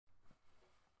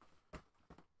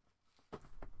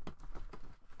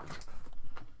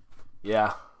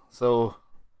Yeah, so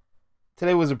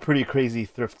today was a pretty crazy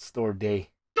thrift store day.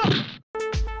 I'm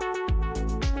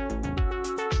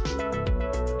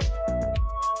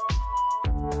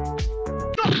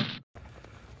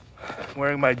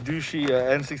wearing my douchey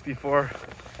N64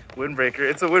 windbreaker.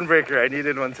 It's a windbreaker. I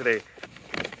needed one today.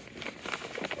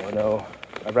 Oh no,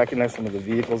 I recognize some of the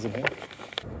vehicles in here.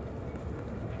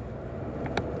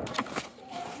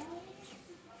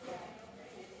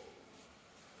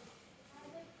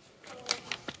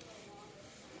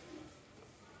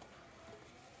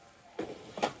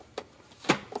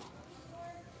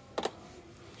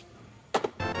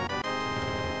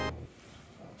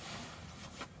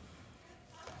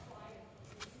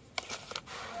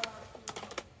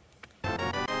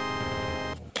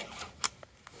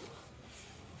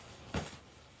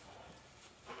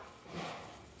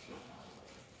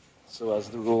 So as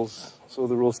the rule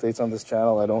states on this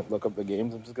channel, I don't look up the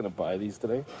games. I'm just gonna buy these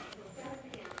today.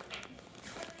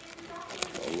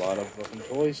 A lot of fucking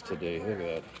toys today. Look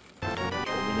at that.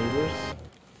 Terminators.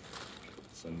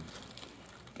 Some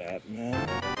Batman.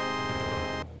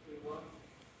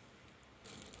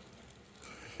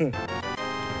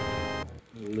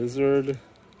 Lizard.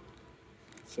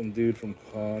 Some dude from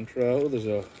Contra. Oh, there's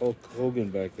a Hulk Hogan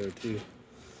back there too.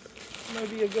 Might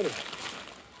be a good one.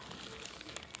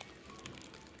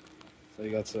 So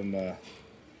you got some,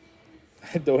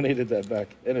 I donated that back.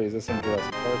 Anyways, there's some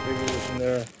Jurassic Park figures in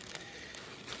there.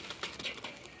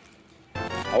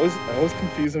 I always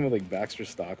confuse him with like Baxter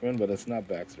Stockman, but it's not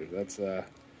Baxter. That's,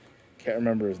 can't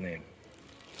remember his name.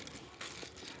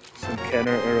 Some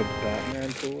Kenner era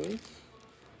Batman toys.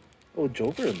 Oh,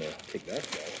 Joker in there. Take that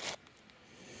guy.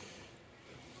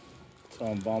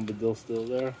 Tom Bombadil still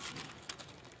there.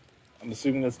 I'm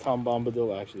assuming that's Tom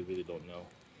Bombadil. I actually really don't know.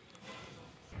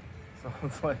 So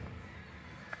it's like,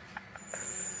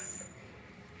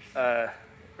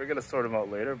 we're gonna sort them out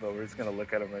later, but we're just gonna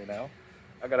look at them right now.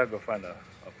 I gotta go find a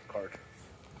cart.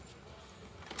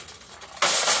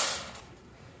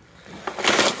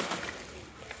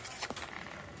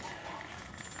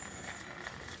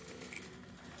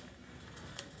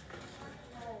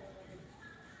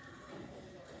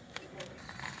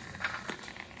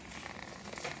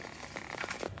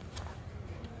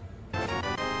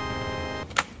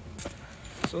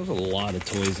 So there's a lot of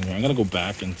toys in here. I'm gonna go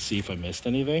back and see if I missed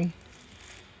anything.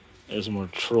 There's more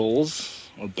trolls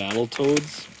or battle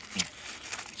toads.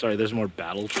 Sorry, there's more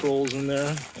battle trolls in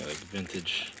there. Yeah, like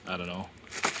vintage, I don't know,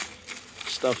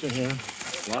 stuff in here.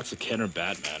 Lots of Kenner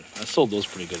Batman. I sold those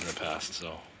pretty good in the past,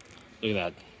 so look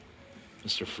at that.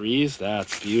 Mr. Freeze,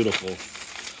 that's beautiful.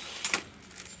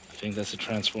 I think that's a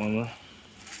Transformer.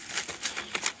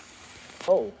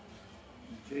 Oh.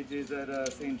 JJ's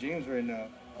at St. James right now.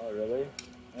 Oh, really?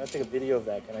 I'm gonna take a video of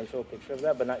that. Can I show a picture of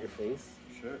that, but not your face?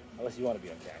 Sure. Unless you want to be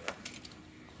on camera.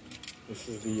 This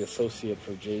is the associate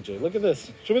for JJ. Look at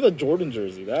this. Show me the Jordan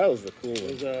jersey. That was the cool one.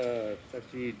 It was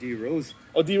actually D Rose.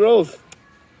 Oh, D Rose.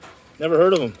 Never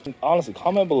heard of him. Honestly,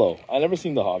 comment below. I never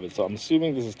seen The Hobbit, so I'm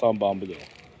assuming this is Tom Bombadil.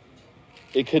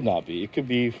 It could not be. It could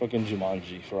be fucking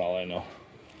Jumanji for all I know.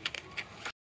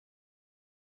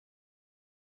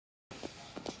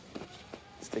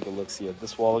 Take a look, see at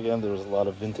this wall again. There's a lot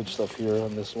of vintage stuff here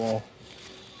on this wall.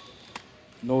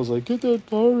 Noah's like, get that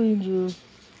Power Ranger.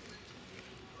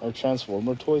 Our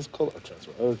Transformer toys,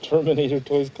 our Terminator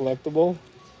toys collectible.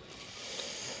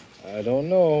 I don't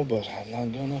know, but I'm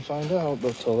not gonna find out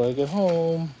until I get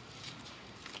home.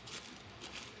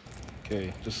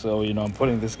 Okay, just so you know, I'm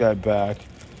putting this guy back.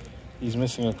 He's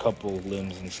missing a couple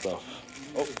limbs and stuff.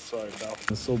 Oh, sorry, pal.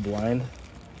 I'm so blind.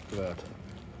 Look at that.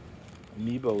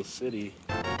 Amiibo City.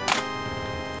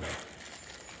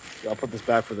 I'll put this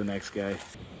back for the next guy.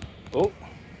 Oh,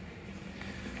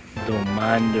 don't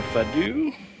mind if I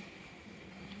do.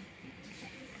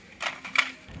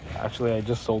 Actually, I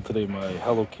just sold today my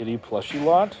Hello Kitty plushie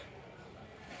lot,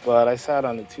 but I sat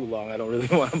on it too long. I don't really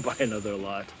want to buy another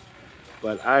lot,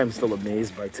 but I am still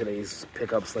amazed by today's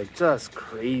pickups, like just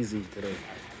crazy today.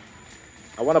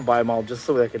 I want to buy them all just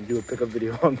so that I can do a pickup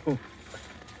video on them.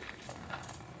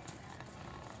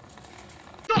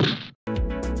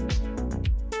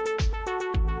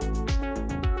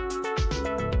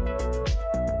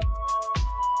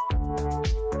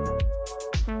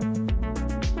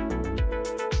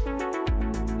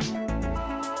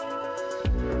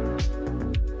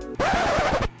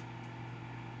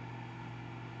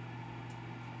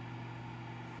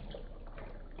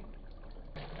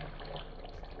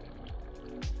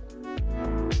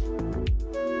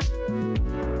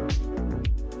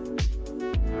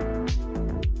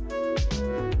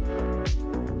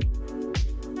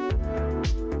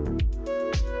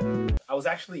 I was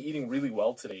actually eating really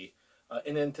well today.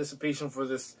 in anticipation for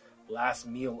this last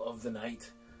meal of the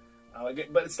night.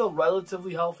 But it's still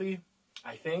relatively healthy,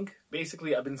 I think.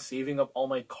 Basically, I've been saving up all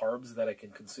my carbs that I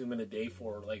can consume in a day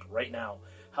for like right now.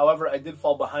 However, I did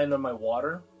fall behind on my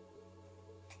water,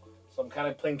 so I'm kind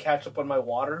of playing catch up on my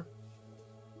water.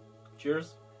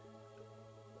 Cheers.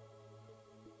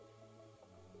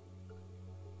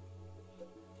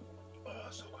 Oh,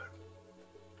 so good.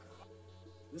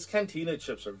 These Cantina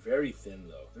chips are very thin,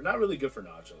 though. They're not really good for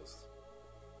nachos.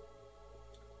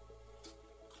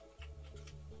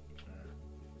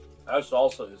 That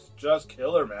salsa is just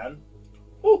killer, man.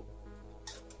 Woo!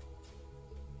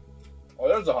 Oh,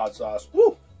 there's the hot sauce.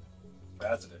 Woo!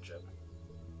 That's a good chip.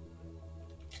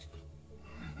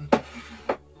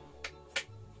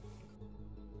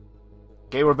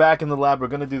 Okay, we're back in the lab. We're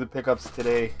going to do the pickups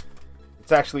today.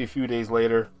 It's actually a few days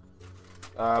later.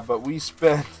 But we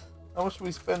spent... How much did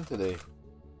we spend today?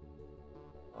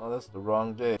 Oh, that's the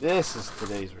wrong day. This is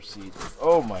today's receipt.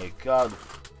 Oh my god.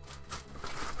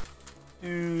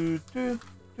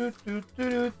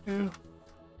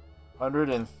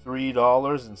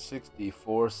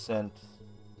 $103.64.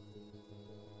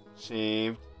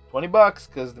 Saved $20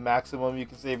 because the maximum you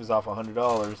can save is off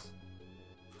 $100.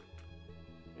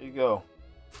 There you go.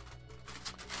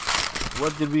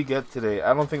 What did we get today?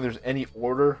 I don't think there's any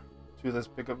order to this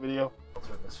pickup video. I'll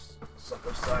turn this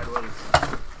sucker sideways.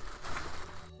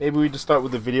 Maybe we just start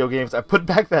with the video games. I put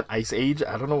back that Ice Age.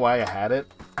 I don't know why I had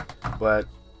it, but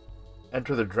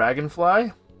Enter the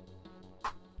Dragonfly.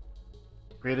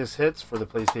 Greatest hits for the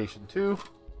PlayStation 2.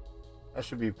 That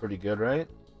should be pretty good, right?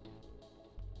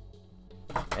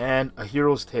 And A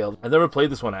Hero's Tale. I never played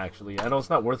this one, actually. I know it's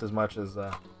not worth as much as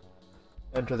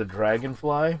Enter the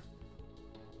Dragonfly.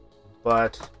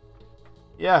 But,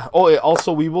 yeah. Oh,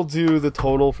 also, we will do the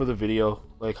total for the video.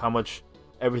 Like, how much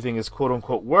everything is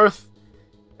quote-unquote worth.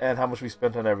 And how much we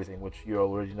spent on everything, which you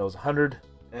already know is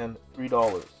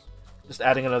 $103. Just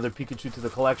adding another Pikachu to the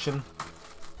collection.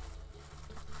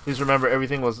 Please remember,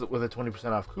 everything was with a 20%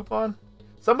 off coupon.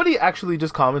 Somebody actually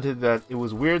just commented that it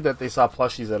was weird that they saw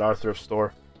plushies at our thrift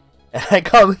store. And I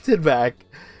commented back,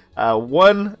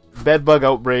 one bedbug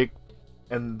outbreak,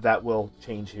 and that will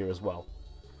change here as well.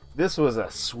 This was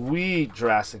a sweet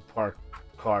Jurassic Park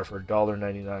car for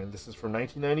 $1.99. This is from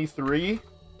 1993.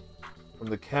 From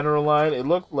the Kenner line. It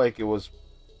looked like it was,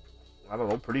 I don't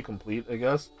know, pretty complete, I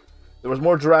guess. There was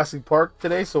more Jurassic Park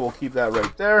today, so we'll keep that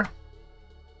right there.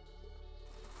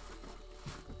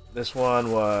 This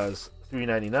one was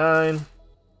 $3.99.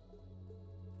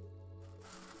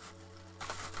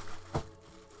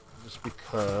 Just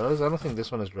because I don't think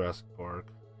this one is Jurassic Park.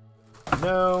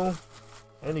 No.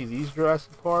 Any of these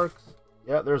Jurassic Parks?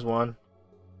 Yeah, there's one.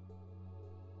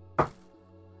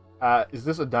 Is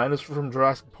this a dinosaur from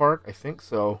Jurassic Park? I think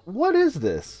so. What is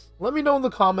this? Let me know in the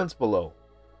comments below.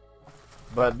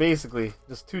 But basically,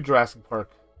 just two Jurassic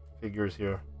Park figures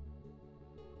here.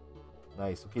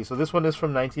 Nice. Okay, so this one is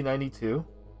from 1992.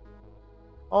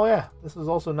 Oh yeah, this is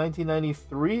also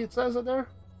 1993, it says it there.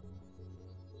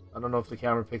 I don't know if the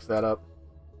camera picks that up.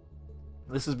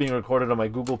 This is being recorded on my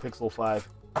Google Pixel 5.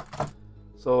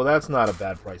 So that's not a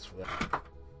bad price for that.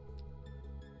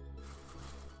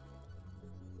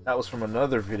 That was from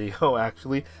another video,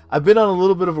 actually. I've been on a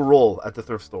little bit of a roll at the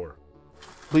thrift store.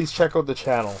 Please check out the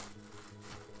channel.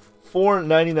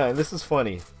 $4.99. This is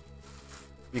funny.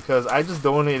 Because I just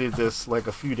donated this like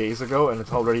a few days ago, and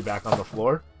it's already back on the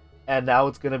floor. And now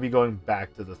it's going to be going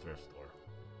back to the thrift store.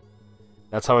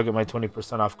 That's how I get my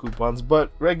 20% off coupons.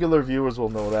 But regular viewers will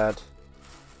know that.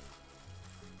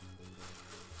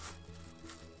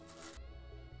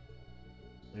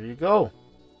 There you go.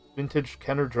 Vintage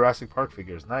Kenner Jurassic Park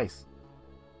figures. Nice.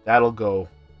 That'll go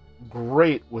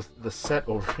great with the set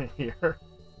over here.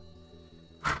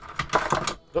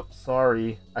 Oops,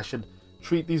 sorry. I should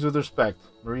treat these with respect.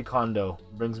 Marie Kondo.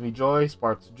 Brings me joy.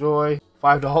 Sparks joy.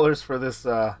 $5 for this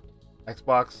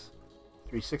Xbox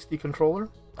 360 controller.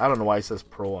 I don't know why it says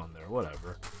Pro on there.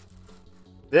 Whatever.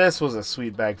 This was a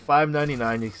sweet bag.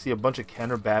 $5.99. You can see a bunch of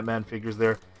Kenner Batman figures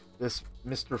there. This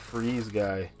Mr. Freeze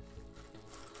guy.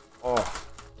 Oh.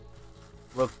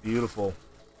 Looks beautiful.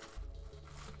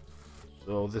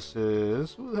 So this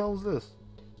is... Who the hell is this?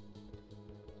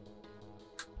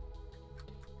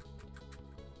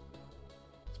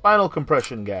 Spinal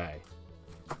compression guy.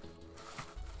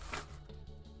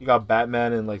 You got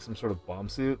Batman in like some sort of bomb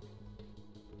suit.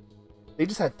 They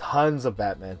just had tons of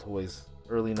Batman toys.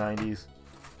 Early 90s.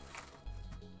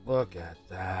 Look at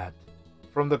that.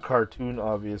 From the cartoon,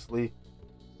 obviously.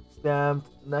 Stamped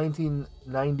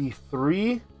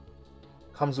 1993.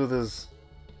 Comes with his...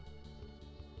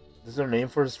 Is there a name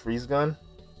for his freeze gun?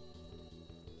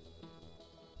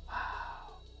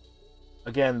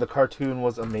 Again, the cartoon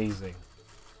was amazing.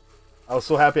 I was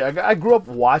so happy. I grew up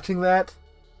watching that,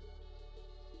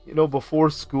 you know, before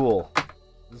school.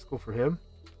 Let's go for him.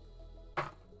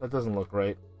 That doesn't look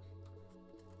right.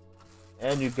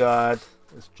 And you got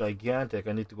this gigantic.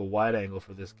 I need to go wide angle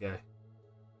for this guy.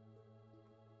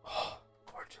 Oh,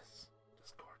 gorgeous.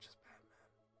 Just gorgeous Batman.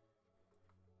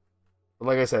 But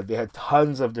like I said, they had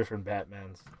tons of different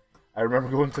Batmans. I remember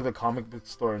going to the comic book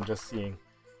store and just seeing,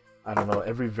 I don't know,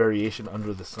 every variation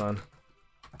under the sun.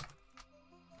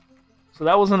 So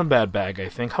that wasn't a bad bag, I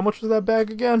think. How much was that bag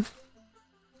again?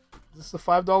 Is this a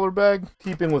 $5 bag?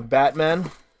 Keeping with Batman.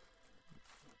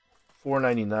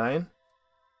 $4.99.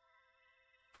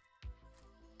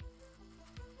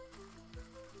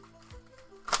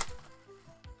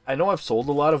 I know I've sold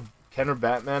a lot of Kenner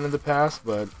Batman in the past,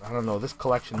 but I don't know. This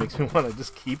collection makes me want to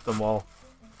just keep them all.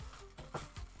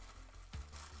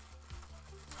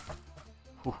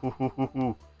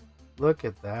 Look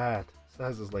at that. This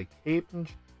has this like cape and...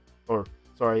 Or,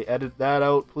 sorry, edit that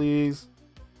out, please.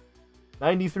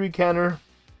 93 Kenner.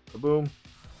 Kaboom. Look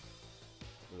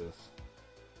at this.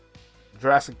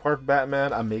 Jurassic Park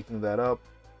Batman. I'm making that up.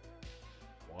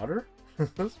 Water?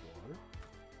 That's water.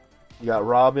 You got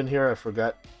Robin here. I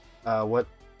forgot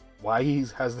why he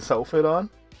has this outfit on.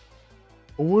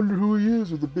 I wonder who he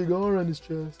is with the big R on his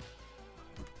chest.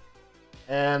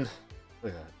 And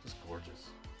look at that. Just gorgeous.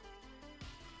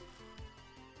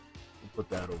 Put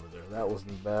that over there. That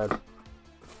wasn't bad.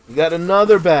 We got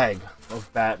another bag of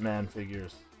Batman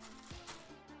figures.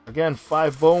 Again,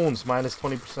 5 bones minus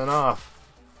 20% off.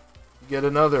 You get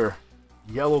another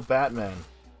yellow Batman.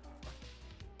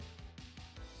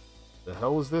 The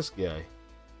hell is this guy?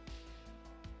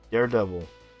 Daredevil.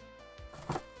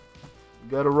 You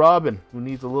got a Robin who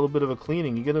needs a little bit of a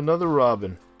cleaning. You get another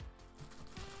Robin.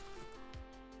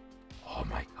 Oh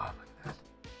my god, look at that.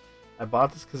 I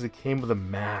bought this because it came with a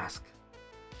mask.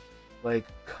 Like,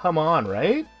 come on,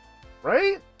 right?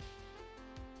 Right?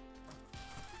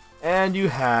 And you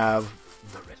have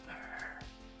the Riddler.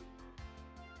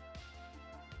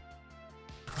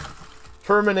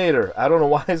 Terminator. I don't know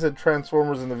why I said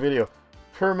Transformers in the video.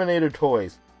 Terminator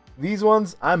toys. These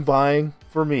ones I'm buying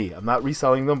for me. I'm not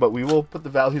reselling them, but we will put the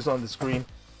values on the screen.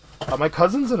 My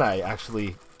cousins and I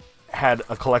actually had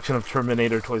a collection of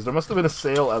Terminator toys. There must have been a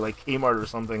sale at like Kmart or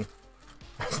something.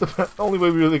 That's the only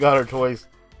way we really got our toys.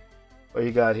 What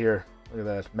you got here? Look at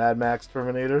that. Mad Max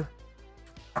Terminator.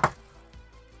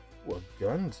 Ooh, a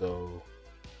Gunzo.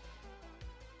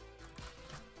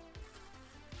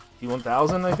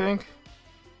 T-1000, I think.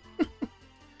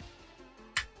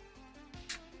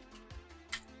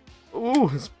 Ooh,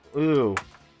 ooh,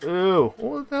 ooh.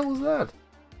 What the hell was that?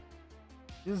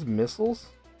 His missiles?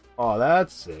 Oh,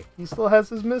 that's sick. He still has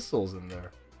his missiles in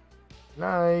there.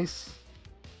 Nice.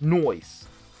 Nice.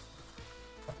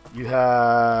 You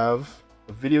have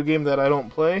a video game that I don't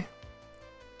play.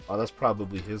 Oh, that's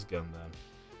probably his gun then.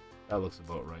 That looks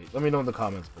about right. Let me know in the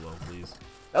comments below, please.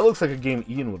 That looks like a game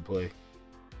Ian would play.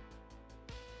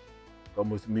 Come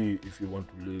with me if you want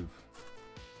to live.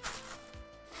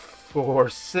 For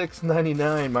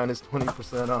 $6.99 minus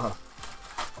 20%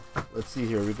 off. Let's see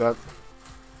here. We got...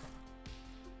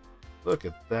 Look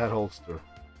at that holster.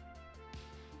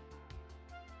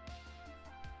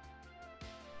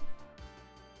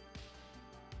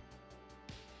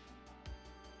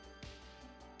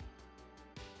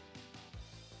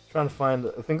 Trying to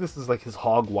find... I think this is like his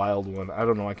Hog Wild one. I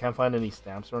don't know. I can't find any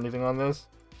stamps or anything on this.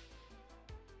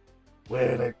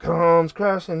 When it comes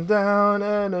crashing down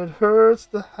and it hurts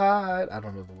to hide. I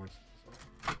don't know the words.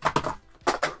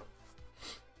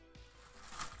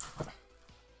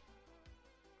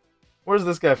 Where's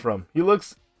this guy from? He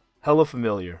looks hella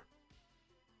familiar.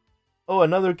 Oh,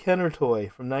 another Kenner toy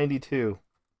from '92.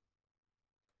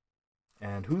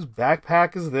 And whose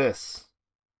backpack is this?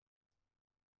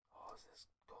 Oh, is this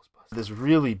Ghostbusters? This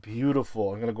really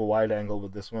beautiful. I'm gonna go wide angle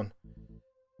with this one.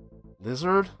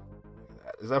 Lizard?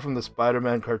 Is that from the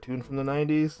Spider-Man cartoon from the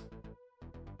 90s?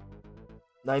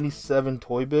 97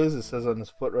 Toy Biz, it says on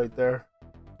his foot right there.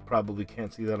 Probably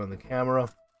can't see that on the camera.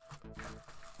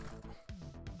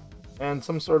 And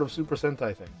some sort of Super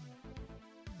Sentai thing.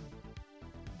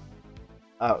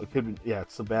 Oh, it could be, yeah,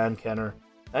 it's the band Kenner.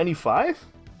 95?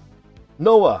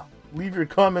 Noah, leave your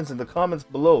comments in the comments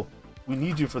below. We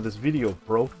need you for this video,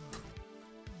 bro.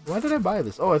 Why did I buy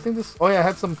this? Oh, I think this, oh yeah, I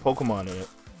had some Pokemon in it.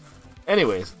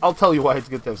 Anyways, I'll tell you why it's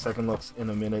good to have second looks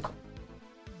in a minute.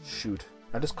 Shoot.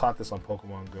 I just caught this on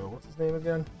Pokemon Go. What's his name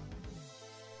again?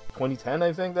 2010,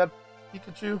 I think, that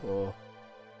Pikachu? Oh,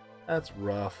 that's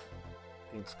rough.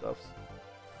 Paint scuffs.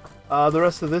 The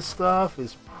rest of this stuff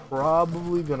is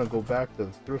probably gonna go back to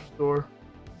the thrift store.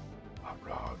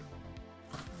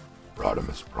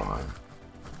 Optimus Prime.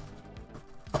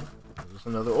 There's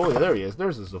another. Oh, yeah, there he is.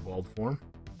 There's his evolved form.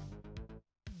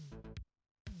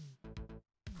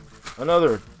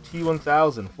 Another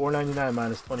T1000, $4.99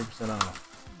 minus 20% off.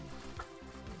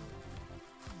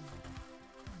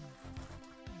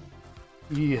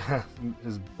 He has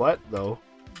his butt though,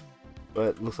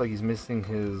 but looks like he's missing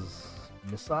his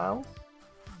missiles.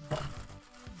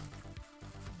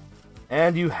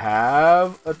 And you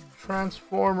have a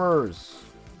Transformers.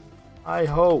 I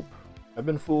hope. I've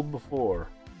been fooled before.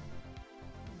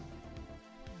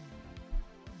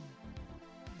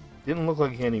 Didn't look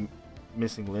like he had any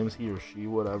missing limbs, he or she,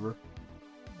 whatever.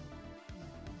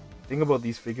 The thing about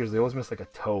these figures, they always miss like a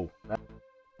toe.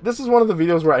 This is one of the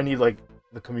videos where I need like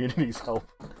the community's help.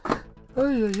 Ay,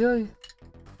 ay, ay.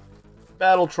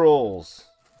 Battle Trolls.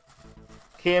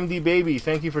 KMD Baby,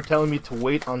 thank you for telling me to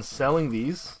wait on selling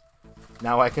these.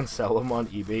 Now I can sell them on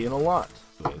eBay in a lot.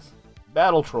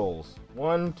 Battle Trolls.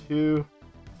 1, 2,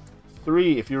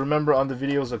 3. If you remember on the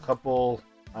videos a couple,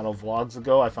 I don't know, vlogs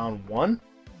ago, I found one.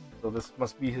 So this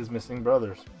must be his missing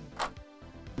brothers.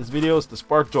 This video is the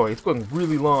Spark Joy. It's going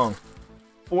really long.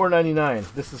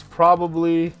 $4.99. This is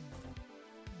probably...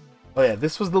 Oh yeah,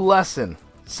 this was the lesson.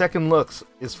 Second looks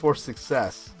is for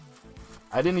success.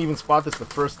 I didn't even spot this the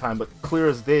first time, but clear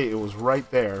as day, it was right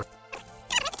there.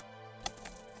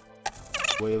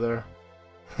 Way there.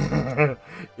 You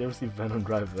ever see Venom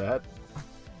drive that?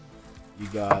 You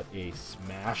got a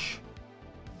Smash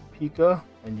Pika,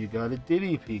 and you got a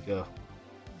Diddy Pika.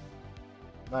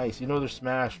 Nice. You know they're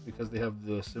Smash because they have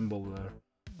the symbol there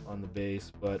on the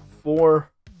base. But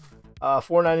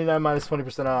 $4.99 minus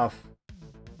 20% off.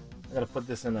 I gotta put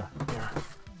this in a here.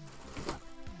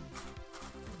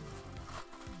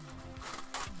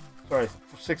 Sorry,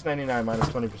 $6.99 minus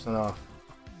 20% off.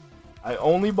 I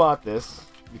only bought this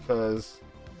because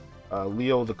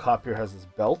Leo the copier has his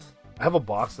belt. I have a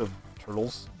box of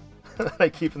turtles that I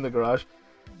keep in the garage.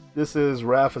 This is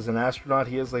Raph as an astronaut.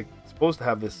 He is like supposed to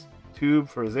have this tube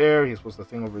for his air. He's supposed to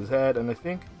thing over his head, and I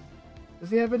think, does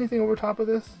he have anything over top of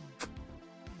this?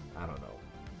 I don't know.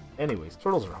 Anyways,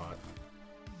 turtles are hot.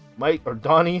 Mike or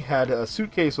Donnie had a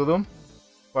suitcase with him,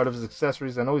 part of his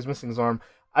accessories. I know he's missing his arm.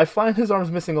 I find his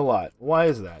arm's missing a lot. Why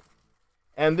is that?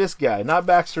 And this guy, not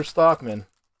Baxter Stockman.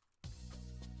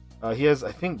 He has,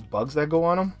 I think, bugs that go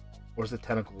on him, or is it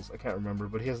tentacles? I can't remember,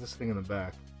 but he has this thing in the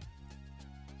back.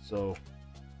 So,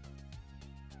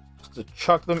 just to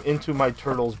chuck them into my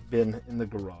turtles bin in the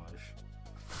garage.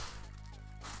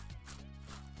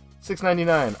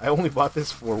 $6.99. I only bought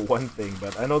this for one thing,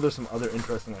 but I know there's some other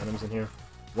interesting items in here.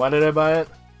 Why did I buy it?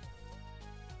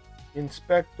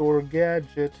 Inspector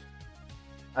Gadget.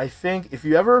 I think if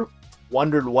you ever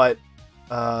wondered what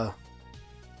the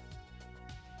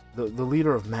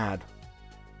leader of MAD,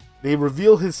 they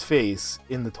reveal his face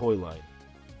in the toy line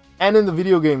and in the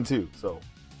video game too. So, oh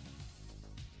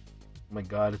my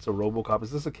God, it's a RoboCop.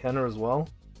 Is this a Kenner as well?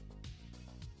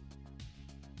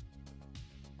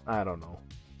 I don't know.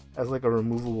 Has like a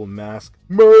removable mask.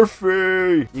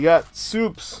 Murphy. You got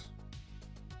Soups.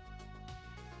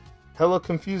 Hella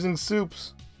confusing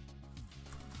Soups.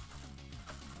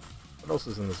 What else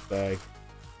is in this bag?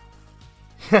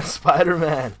 Yeah,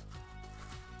 Spider-Man.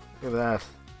 Look at that.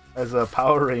 As a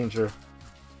Power Ranger.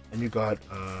 And you got,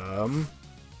 I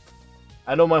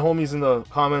know my homies in the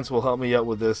comments will help me out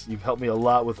with this. You've helped me a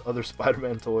lot with other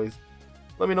Spider-Man toys.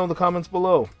 Let me know in the comments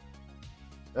below.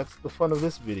 That's the fun of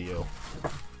this video.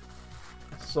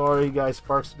 Sorry guys,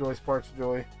 Sparks Joy, Sparks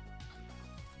Joy.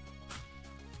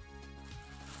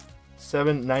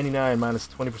 $7.99 minus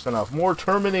 20% off. More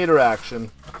Terminator action.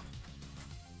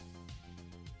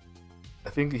 I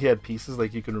think he had pieces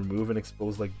like you can remove and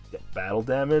expose like battle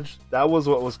damage. That was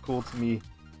what was cool to me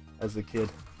as a kid.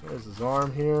 There's his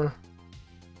arm here.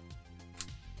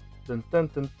 Dun dun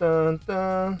dun dun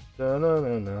dun dun dun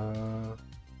dun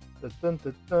dun dun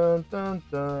dun dun dun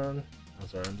dun. I'm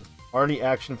sorry, I'm just Arnie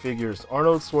action figures.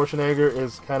 Arnold Schwarzenegger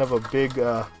is kind of a big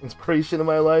inspiration in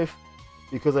my life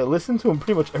because I listen to him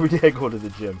pretty much every day I go to the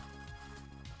gym.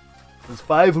 There's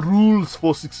 5 rules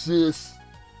for success.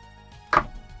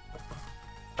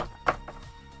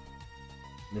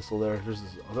 Missile there. There's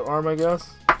his other arm, I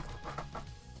guess.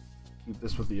 Keep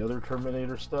this with the other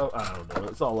Terminator stuff. I don't know.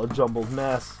 It's all a jumbled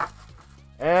mess.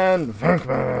 And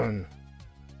Venkman.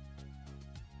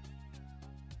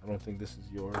 I don't think this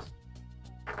is yours.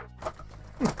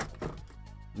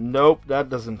 Nope, that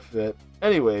doesn't fit.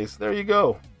 Anyways, there you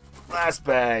go. Last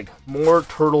bag. More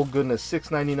turtle goodness.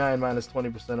 $6.99 minus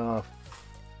 20% off.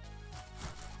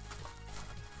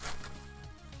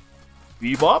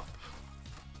 Bebop.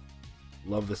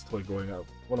 Love this toy growing up.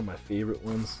 One of my favorite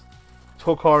ones.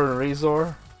 Tokar and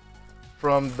Razor.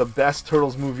 from the best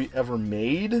Turtles movie ever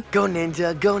made. Go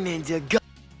Ninja, go Ninja, go!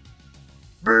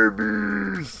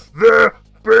 Babies! They're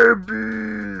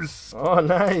babies! Oh,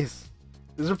 nice.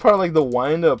 These are part of like the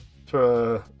wind-up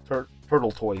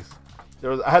turtle toys.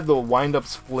 I had the wind-up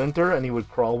Splinter, and he would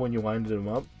crawl when you winded him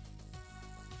up.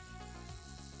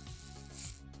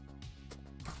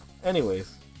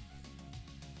 Anyways,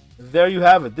 there you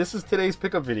have it. This is today's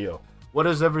pickup video. What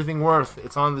is everything worth?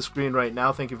 It's on the screen right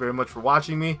now. Thank you very much for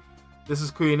watching me. This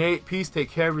is Queen8. Peace. Take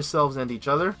care of yourselves and each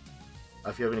other.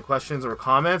 If you have any questions or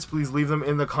comments, please leave them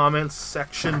in the comments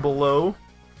section below.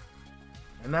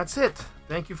 And that's it.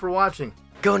 Thank you for watching.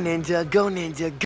 Go Ninja, go Ninja, go!